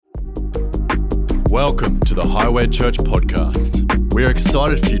Welcome to the Highway Church podcast. We are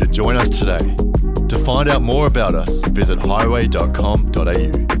excited for you to join us today. To find out more about us, visit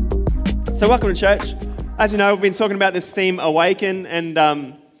highway.com.au. So welcome to church. As you know, we've been talking about this theme, Awaken,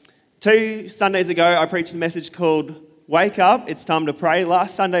 and 2 Sundays ago, I preached a message called Wake Up, It's Time to Pray.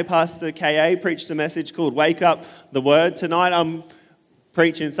 Last Sunday, Pastor K.A. preached a message called Wake Up, the Word. Tonight, I'm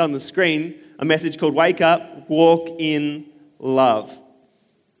preaching, it's on the screen, a message called Wake Up, Walk in Love.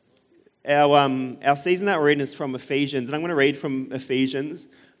 Our season that we're reading is from Ephesians, and I'm going to read from Ephesians.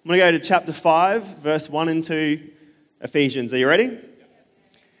 I'm going to go to chapter 5, verse 1 and 2, Ephesians. Are you ready?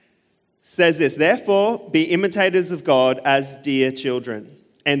 Says this, therefore, be imitators of God as dear children,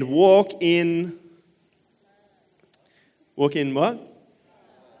 and walk in what?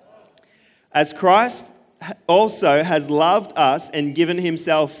 As Christ also has loved us and given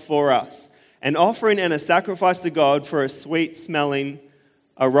himself for us, an offering and a sacrifice to God for a sweet-smelling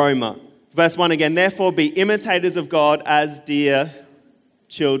aroma. Verse 1 again, therefore be imitators of God as dear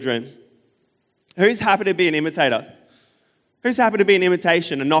children. Who's happy to be an imitator? Who's happy to be an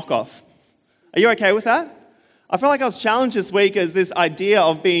imitation, a knockoff? Are you okay with that? I feel like I was challenged this week as this idea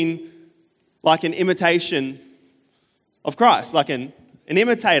of being like an imitation of Christ, like an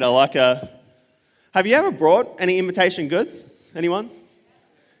imitator, Have you ever brought any imitation goods? Anyone?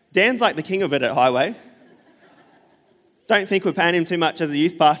 Dan's like the king of it at Highway. Don't think we're paying him too much as a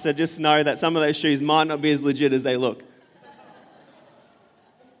youth pastor, just know that some of those shoes might not be as legit as they look.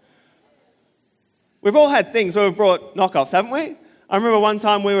 We've all had things where we've brought knockoffs, haven't we? I remember one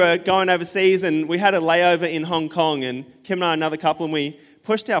time we were going overseas and we had a layover in Hong Kong, and Kim and I, another couple, and we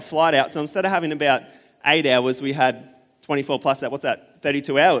pushed our flight out. So instead of having about 8 hours, we had 24 plus that. What's that?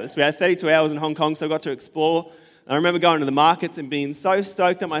 32 hours. We had 32 hours in Hong Kong, so we got to explore. And I remember going to the markets and being so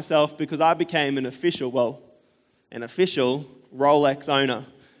stoked at myself because I became an official Rolex owner.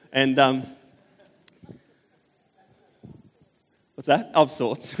 And what's that? Of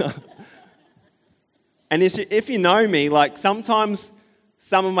sorts. And if you know me, like sometimes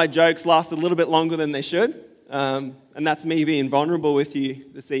some of my jokes last a little bit longer than they should. And that's me being vulnerable with you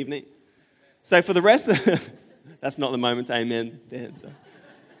this evening. So for the rest of that's not the moment, amen, Dan.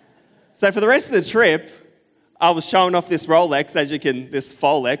 So for the rest of the trip, I was showing off this Rolex, this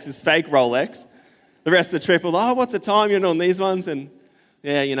Folex, this fake Rolex. The rest of the trip was, what's the time, on these ones? And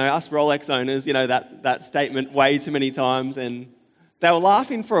yeah, us Rolex owners, that statement way too many times. And they were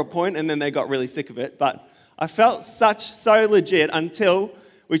laughing for a point and then they got really sick of it. But I felt so legit until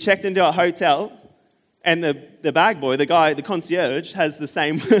we checked into our hotel and the bag boy, the concierge, has the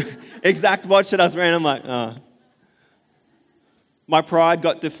same exact watch that I was wearing. I'm like, My pride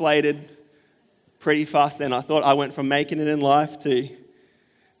got deflated pretty fast then. I thought I went from making it in life to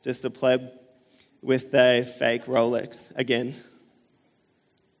just a pleb with a fake Rolex again.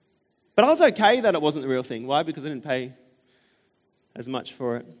 But I was okay that it wasn't the real thing. Why? Because I didn't pay as much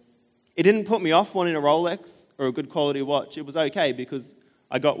for it. It didn't put me off wanting a Rolex or a good quality watch. It was okay because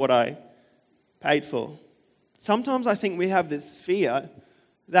I got what I paid for. Sometimes I think we have this fear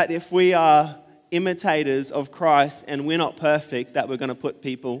that if we are imitators of Christ and we're not perfect, that we're going to put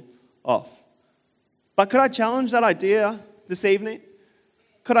people off. But could I challenge that idea this evening?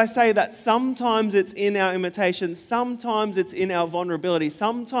 Could I say that sometimes it's in our imitation, sometimes it's in our vulnerability,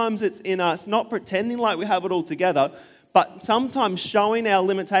 sometimes it's in us not pretending like we have it all together, but sometimes showing our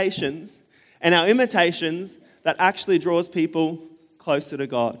limitations and our imitations that actually draws people closer to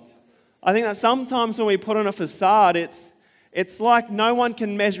God. I think that sometimes when we put on a facade, it's like no one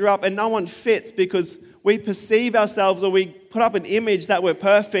can measure up and no one fits because we perceive ourselves or we put up an image that we're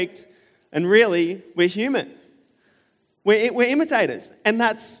perfect and really we're human. We're imitators, and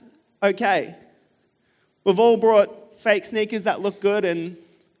that's okay. We've all brought fake sneakers that look good and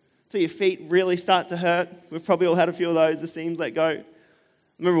till your feet really start to hurt. We've probably all had a few of those, the seams let go. I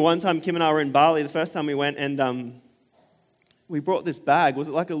remember one time Kim and I were in Bali, the first time we went, and we brought this bag. Was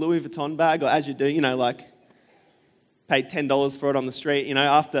it like a Louis Vuitton bag? Or as you do, paid $10 for it on the street,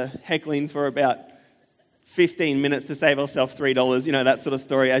 after heckling for about 15 minutes to save ourselves $3, that sort of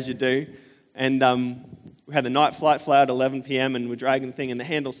story as you do. And we had the night flight, fly out at 11 p.m. and we're dragging the thing and the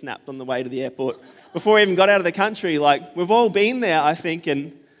handle snapped on the way to the airport. Before we even got out of the country, we've all been there, I think,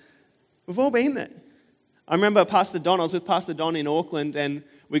 and we've all been there. I remember I was with Pastor Don in Auckland and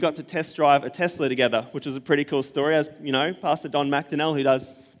we got to test drive a Tesla together, which was a pretty cool story, as Pastor Don McDonnell, who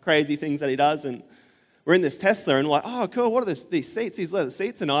does crazy things that he does, and we're in this Tesla and we're like, oh, cool, what are these seats? These leather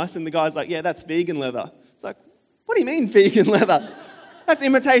seats are nice. And the guy's like, yeah, that's vegan leather. It's like, what do you mean vegan leather? That's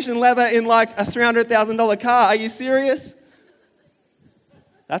imitation leather in like a $300,000 car. Are you serious?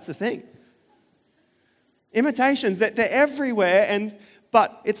 That's the thing. Imitations, that they're everywhere,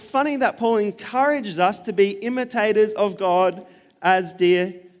 But it's funny that Paul encourages us to be imitators of God as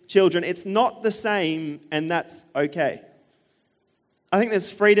dear children. It's not the same, and that's okay. I think there's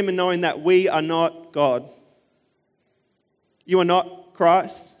freedom in knowing that we are not God. You are not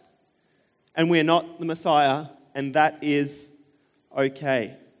Christ, and we are not the Messiah, and that is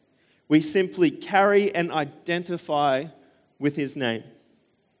okay. We simply carry and identify with his name.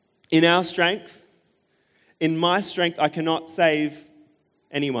 In our strength, in my strength, I cannot save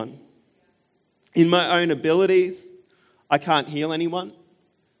anyone. In my own abilities, I can't heal anyone.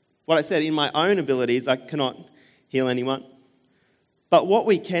 What I said, in my own abilities, I cannot heal anyone. But what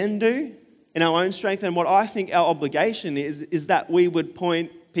we can do in our own strength, and what I think our obligation is that we would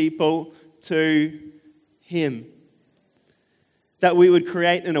point people to him. That we would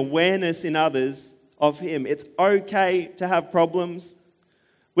create an awareness in others of him. It's okay to have problems.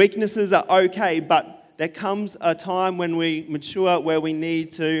 Weaknesses are okay, but there comes a time when we mature where we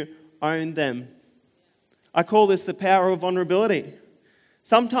need to own them. I call this the power of vulnerability.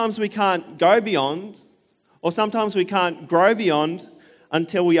 Sometimes we can't go beyond, or sometimes we can't grow beyond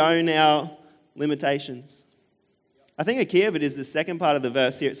until we own our limitations. I think a key of it is the second part of the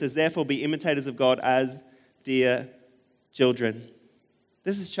verse here. It says, therefore be imitators of God as dear children.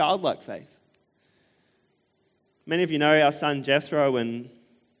 This is childlike faith. Many of you know our son Jethro, and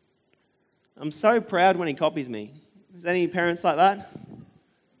I'm so proud when he copies me. Is there any parents like that?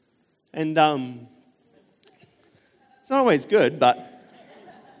 And it's not always good, but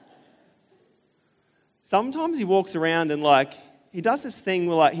sometimes he walks around and he does this thing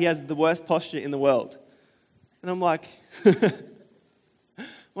where he has the worst posture in the world. And I'm like,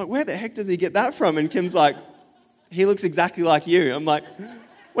 where the heck does he get that from? And Kim's like, he looks exactly like you. I'm like,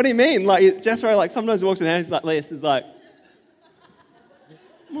 what do you mean? Jethro, sometimes walks around and he's like this. He's like,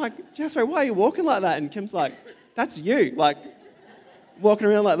 I'm like, Jethro, why are you walking like that? And Kim's like, that's you. Walking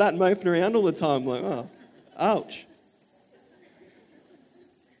around like that and moping around all the time. I'm like, oh, ouch.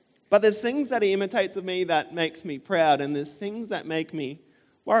 But there's things that he imitates of me that makes me proud, and there's things that make me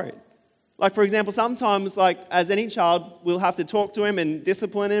worried. For example, sometimes, as any child, we'll have to talk to him and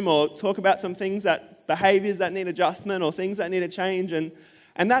discipline him, or talk about some things behaviors that need adjustment, or things that need a change, and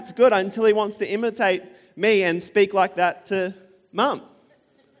that's good until he wants to imitate me and speak like that to mum.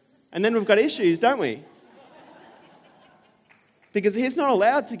 And then we've got issues, don't we? Because he's not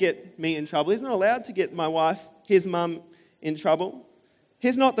allowed to get me in trouble. He's not allowed to get my wife, his mum, in trouble.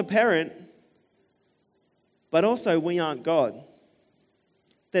 He's not the parent, but also we aren't God.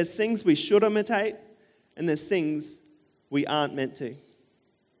 There's things we should imitate, and there's things we aren't meant to.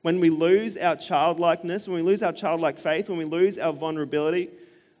 When we lose our childlikeness, when we lose our childlike faith, when we lose our vulnerability,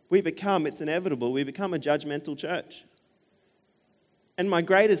 it's inevitable, we become a judgmental church. And my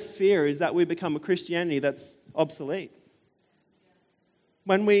greatest fear is that we become a Christianity that's obsolete.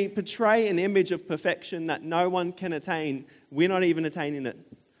 When we portray an image of perfection that no one can attain, we're not even attaining it.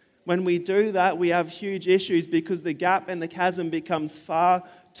 When we do that, we have huge issues because the gap and the chasm becomes far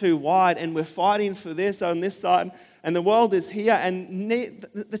too wide, and we're fighting for this on this side, and the world is here, and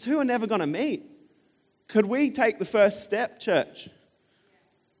the two are never going to meet. Could we take the first step, church,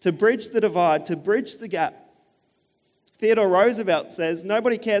 to bridge the divide, to bridge the gap? Theodore Roosevelt says,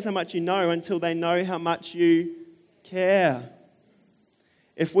 nobody cares how much you know until they know how much you care.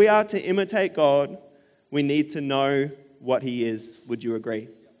 If we are to imitate God, we need to know what he is. Would you agree?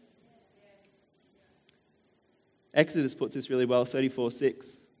 Exodus puts this really well,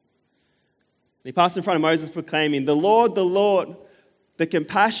 34:6. He passed in front of Moses proclaiming, the Lord, the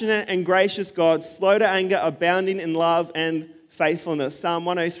compassionate and gracious God, slow to anger, abounding in love and faithfulness. Psalm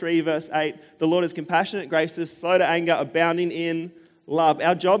 103 verse 8, the Lord is compassionate, gracious, slow to anger, abounding in love.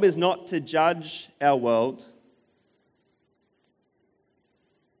 Our job is not to judge our world.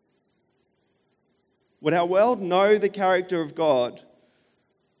 Would our world know the character of God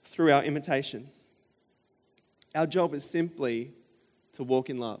through our imitation? Our job is simply to walk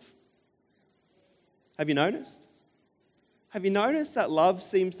in love. Have you noticed? Have you noticed that love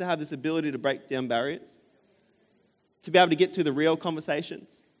seems to have this ability to break down barriers? To be able to get to the real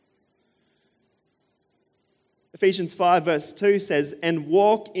conversations? Ephesians 5 verse 2 says, and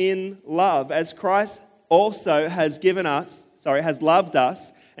walk in love, as Christ also has loved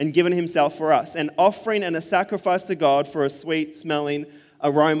us and given himself for us, an offering and a sacrifice to God for a sweet-smelling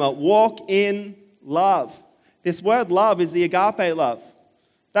aroma. Walk in love. This word love is the agape love.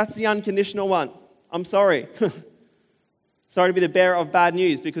 That's the unconditional one. I'm sorry. Sorry to be the bearer of bad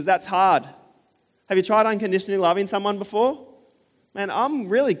news, because that's hard. Have you tried unconditionally loving someone before? Man, I'm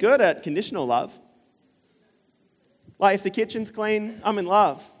really good at conditional love. If the kitchen's clean, I'm in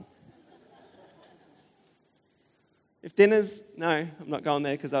love. If dinner's, no, I'm not going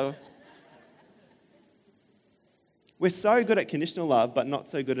there because we're so good at conditional love, but not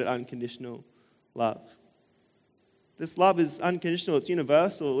so good at unconditional love. This love is unconditional, it's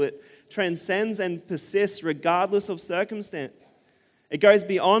universal, it transcends and persists regardless of circumstance. It goes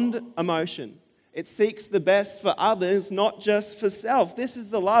beyond emotion. It seeks the best for others, not just for self. This is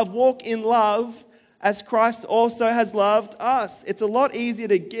the love. Walk in love as Christ also has loved us. It's a lot easier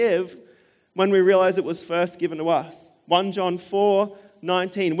to give when we realize it was first given to us. 1 John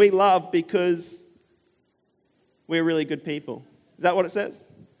 4:19. We love because we're really good people. Is that what it says?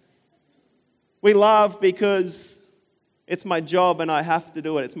 We love because it's my job and I have to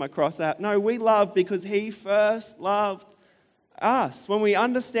do it. It's my cross. No, we love because He first loved us. When we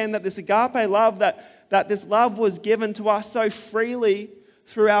understand that this agape love, that this love was given to us so freely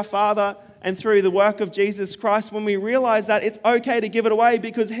through our Father and through the work of Jesus Christ, when we realize that it's okay to give it away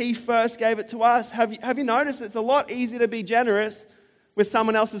because He first gave it to us. Have you noticed it's a lot easier to be generous with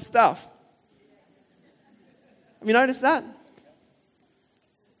someone else's stuff? Have you noticed that?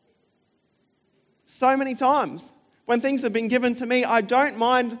 So many times when things have been given to me, I don't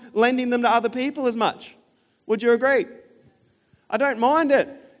mind lending them to other people as much. Would you agree? I don't mind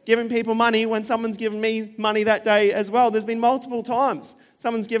it, giving people money when someone's given me money that day as well. There's been multiple times.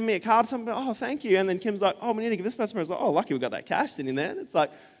 Someone's given me a card, oh, thank you. And then Kim's like, oh, we need to give this person. I was like, oh, lucky we got that cash sitting there. And it's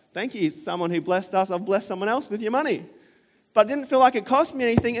like, thank you, someone who blessed us. I've blessed someone else with your money. But it didn't feel like it cost me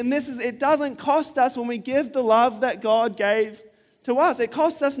anything. And it doesn't cost us when we give the love that God gave to us. It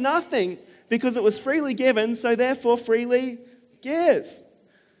costs us nothing because it was freely given, so therefore freely give.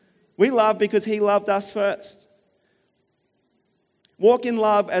 We love because He loved us first. Walk in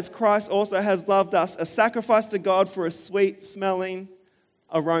love as Christ also has loved us, a sacrifice to God for a sweet-smelling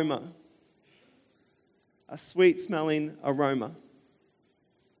aroma. A sweet-smelling aroma.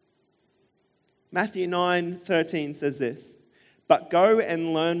 Matthew 9:13 says this, "But go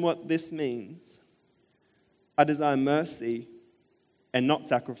and learn what this means. I desire mercy and not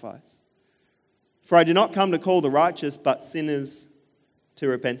sacrifice. For I do not come to call the righteous, but sinners to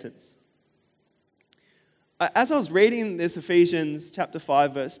repentance." As I was reading this Ephesians chapter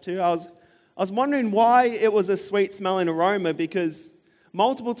 5, verse 2, I was wondering why it was a sweet-smelling aroma, because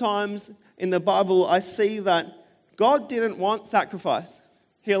multiple times in the Bible I see that God didn't want sacrifice.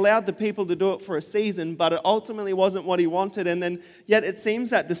 He allowed the people to do it for a season, but it ultimately wasn't what He wanted. And then yet it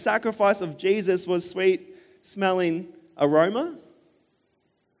seems that the sacrifice of Jesus was sweet-smelling aroma.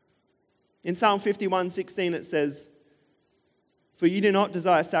 In Psalm 51:16 it says, "For you do not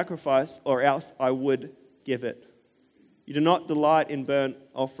desire sacrifice, or else I would give it. You do not delight in burnt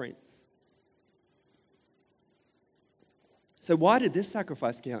offerings." So why did this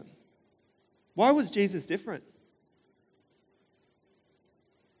sacrifice count? Why was Jesus different?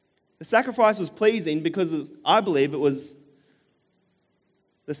 The sacrifice was pleasing because I believe it was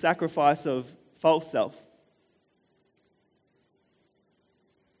the sacrifice of false self.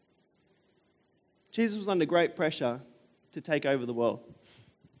 Jesus was under great pressure to take over the world.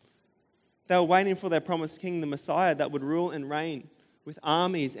 They were waiting for their promised king, the Messiah, that would rule and reign with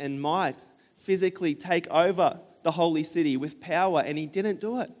armies and might, physically take over the holy city with power, and He didn't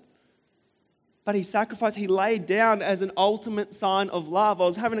do it. But He sacrificed, He laid down as an ultimate sign of love. I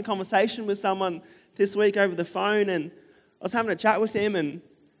was having a conversation with someone this week over the phone, and I was having a chat with him, and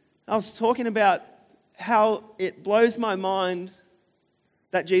I was talking about how it blows my mind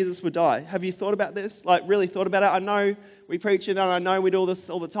that Jesus would die. Have you thought about this? Like, really thought about it? I know we preach it, and I know we do this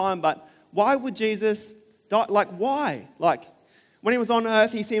all the time, but why would Jesus die? Like, why? Like, when He was on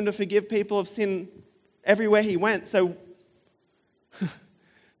earth, He seemed to forgive people of sin everywhere He went. So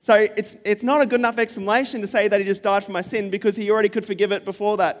it's not a good enough explanation to say that He just died for my sin because He already could forgive it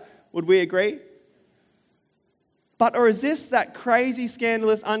before that. Would we agree? Or is this that crazy,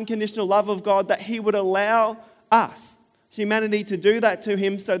 scandalous, unconditional love of God that He would allow us, humanity, to do that to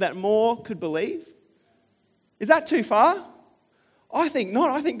Him so that more could believe? Is that too far? I think not.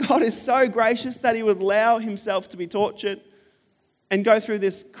 I think God is so gracious that He would allow Himself to be tortured and go through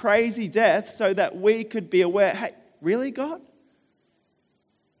this crazy death so that we could be aware, hey, really, God?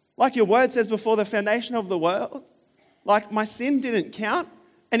 Like your word says, before the foundation of the world, like my sin didn't count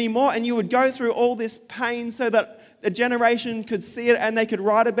anymore, and you would go through all this pain so that a generation could see it and they could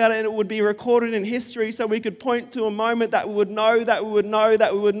write about it and it would be recorded in history so we could point to a moment that we would know, that we would know,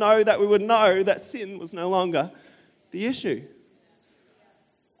 that we would know, that we would know that sin was no longer the issue.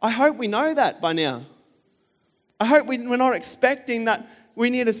 I hope we know that by now. I hope we're not expecting that we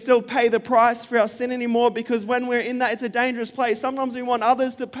need to still pay the price for our sin anymore, because when we're in that, it's a dangerous place. Sometimes we want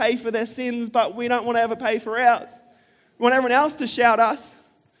others to pay for their sins, but we don't want to ever pay for ours. We want everyone else to shout us,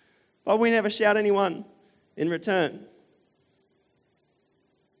 but we never shout anyone in return.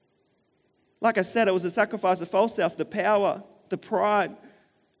 Like I said, it was a sacrifice of false self, the power, the pride,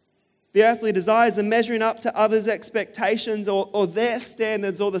 the earthly desires, the measuring up to others' expectations or their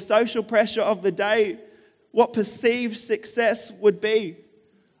standards, or the social pressure of the day, what perceived success would be.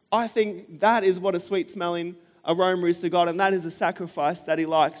 I think that is what a sweet-smelling aroma is to God, and that is a sacrifice that He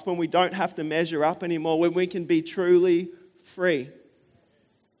likes, when we don't have to measure up anymore, when we can be truly free.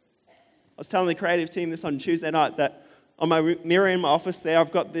 I was telling the creative team this on Tuesday night, that on my mirror in my office there,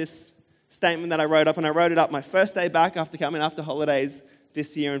 I've got this statement that I wrote up, and I wrote it up my first day back after coming after holidays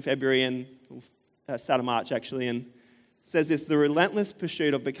this year in February, and start of March actually, and it says this: the relentless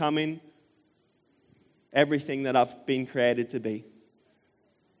pursuit of becoming everything that I've been created to be.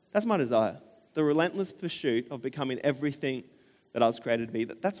 That's my desire. The relentless pursuit of becoming everything that I was created to be.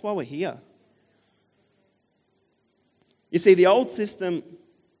 That's why we're here. You see, the old system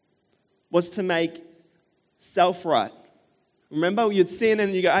was to make self right. Remember, you'd sin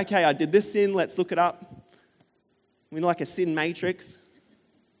and you go, okay, I did this sin, let's look it up. We're like a sin matrix.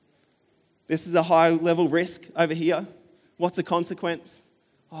 This is a high-level risk over here. What's the consequence?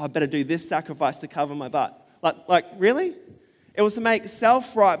 Oh, I better do this sacrifice to cover my butt. Like really? It was to make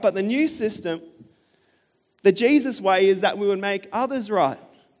self right. But the new system, the Jesus way, is that we would make others right.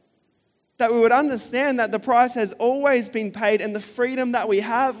 That we would understand that the price has always been paid, and the freedom that we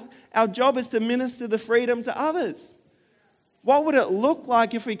have, our job is to minister the freedom to others. What would it look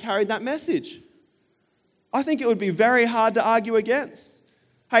like if we carried that message? I think it would be very hard to argue against.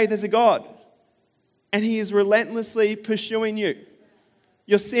 Hey, there's a God, and He is relentlessly pursuing you.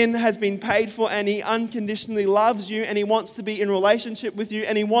 Your sin has been paid for, and He unconditionally loves you, and He wants to be in relationship with you,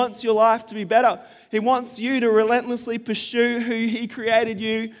 and He wants your life to be better. He wants you to relentlessly pursue who He created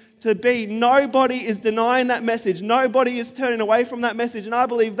you to be. Nobody is denying that message. Nobody is turning away from that message, and I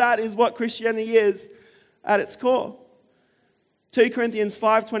believe that is what Christianity is at its core. 2 Corinthians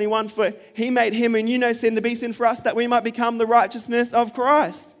 5:21, for He made Him who knew no sin to be sin for us, that we might become the righteousness of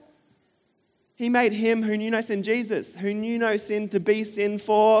Christ. He made Him who knew no sin, Jesus, who knew no sin, to be sin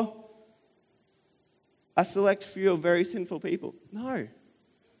for a select few of very sinful people. No,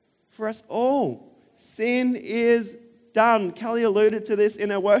 for us all. Sin is done. Kelly alluded to this in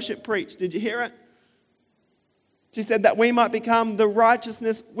her worship preach. Did you hear it? She said that we might become the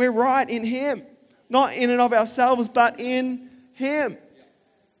righteousness. We're right in Him. Not in and of ourselves, but in Him.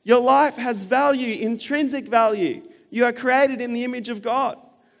 Your life has value, intrinsic value. You are created in the image of God.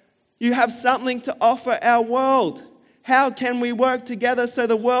 You have something to offer our world. How can we work together so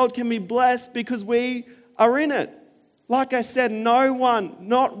the world can be blessed because we are in it? Like I said, no one,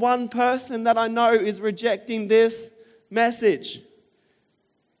 not one person that I know is rejecting this message.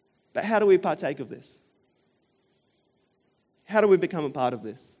 But how do we partake of this? How do we become a part of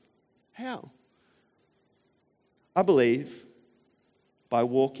this? How? I believe by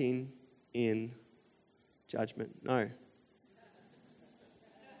walking in judgment. No.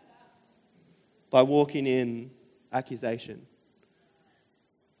 By walking in accusation.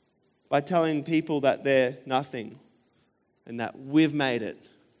 By telling people that they're nothing and that we've made it.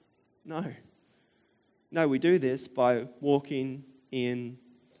 No. No, we do this by walking in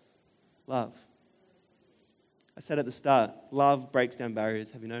love. I said at the start, love breaks down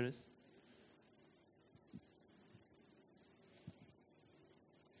barriers. Have you noticed?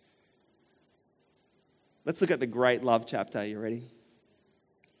 Let's look at the great love chapter. Are you ready?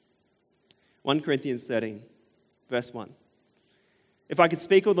 1 Corinthians 13, verse 1. If I could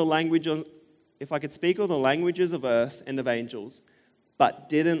speak all the languages of earth and of angels, but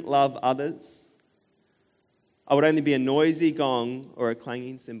didn't love others, I would only be a noisy gong or a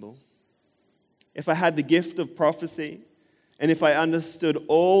clanging cymbal. If I had the gift of prophecy, and if I understood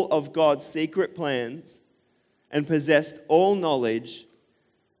all of God's secret plans and possessed all knowledge,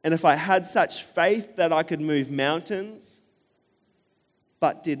 and if I had such faith that I could move mountains,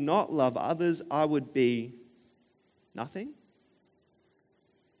 but did not love others, I would be nothing.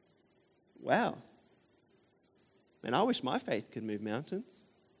 Wow. Man, I wish my faith could move mountains.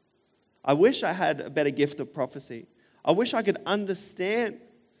 I wish I had a better gift of prophecy. I wish I could understand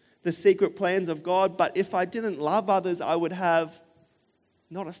the secret plans of God, but if I didn't love others, I would have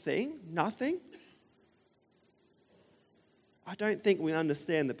not a thing, nothing. I don't think we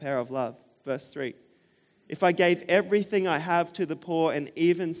understand the power of love. Verse 3. If I gave everything I have to the poor and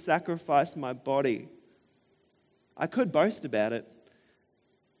even sacrificed my body, I could boast about it.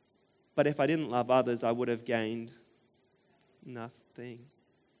 But if I didn't love others, I would have gained nothing.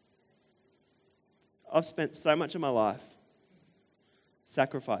 I've spent so much of my life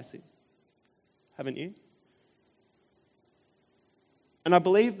sacrificing. Haven't you? And I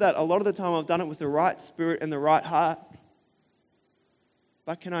believe that a lot of the time I've done it with the right spirit and the right heart.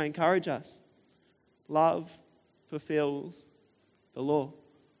 But can I encourage us? Love fulfills the law.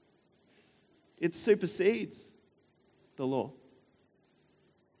 It supersedes the law.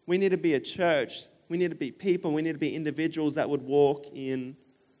 We need to be a church. We need to be people. We need to be individuals that would walk in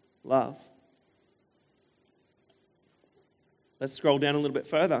love. Let's scroll down a little bit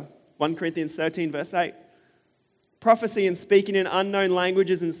further. 1 Corinthians 13, verse 8. Prophecy and speaking in unknown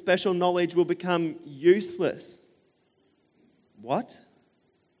languages and special knowledge will become useless. What?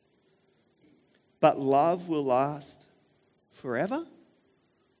 But love will last forever?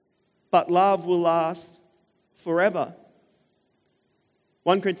 But love will last forever.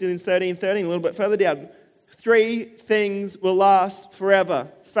 1 Corinthians 13, a little bit further down. 3 things will last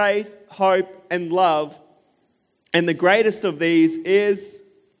forever: faith, hope, and love. And the greatest of these is...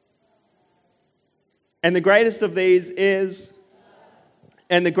 And the greatest of these is...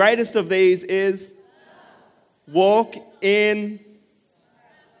 And the greatest of these is... Walk in...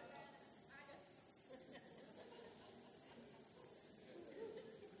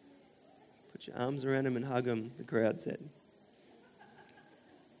 Put your arms around him and hug him, the crowd said.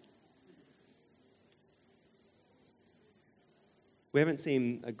 We haven't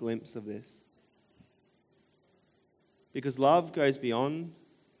seen a glimpse of this. Because love goes beyond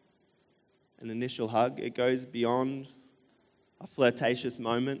an initial hug. It goes beyond a flirtatious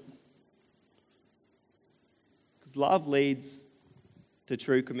moment. Because love leads to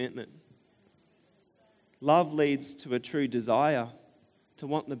true commitment. Love leads to a true desire to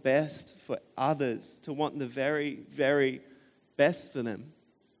want the best for others, to want the very, very best for them.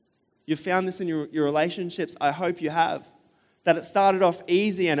 You've found this in your relationships. I hope you have. That it started off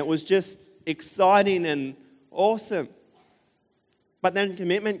easy and it was just exciting and awesome. But then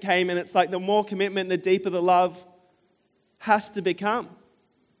commitment came, and it's like the more commitment, the deeper the love has to become.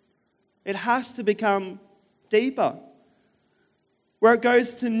 It has to become deeper. Where it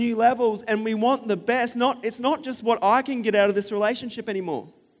goes to new levels, and we want the best. It's not just what I can get out of this relationship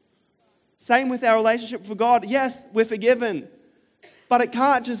anymore. Same with our relationship with God. Yes, we're forgiven. But it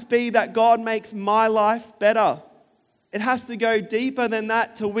can't just be that God makes my life better. It has to go deeper than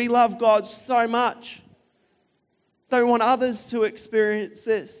that till we love God so much that we want others to experience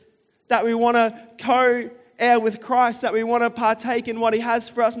this. That we want to co-heir with Christ. That we want to partake in what He has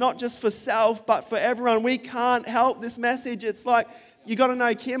for us, not just for self, but for everyone. We can't help this message. It's like, you got to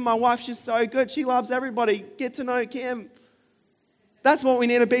know Kim. My wife, she's so good. She loves everybody. Get to know Kim. That's what we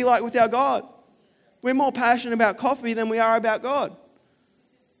need to be like with our God. We're more passionate about coffee than we are about God.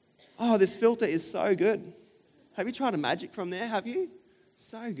 Oh, this filter is so good. Have you tried a magic from there? Have you?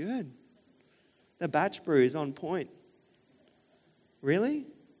 So good. The batch brew is on point. Really?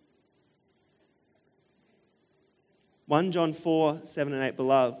 1 John 4, 7 and 8,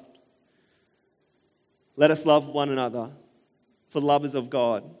 beloved. Let us love one another, for love is of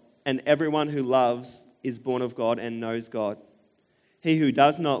God, and everyone who loves is born of God and knows God. He who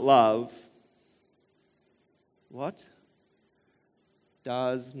does not love, what?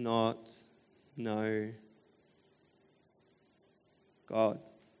 Does not know God.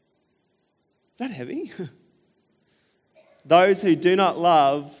 Is that heavy? Those who do not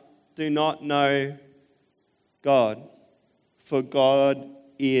love do not know God, for God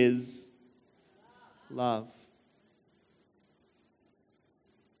is love.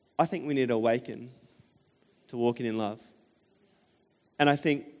 I think we need to awaken to walking in love. And I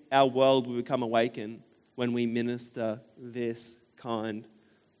think our world will become awakened when we minister this kind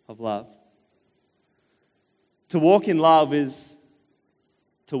of love. To walk in love is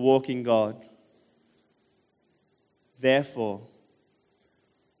to walk in God. Therefore,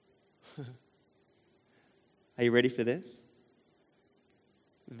 are you ready for this?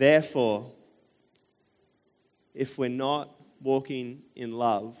 Therefore, if we're not walking in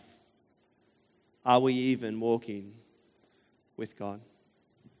love, are we even walking with God?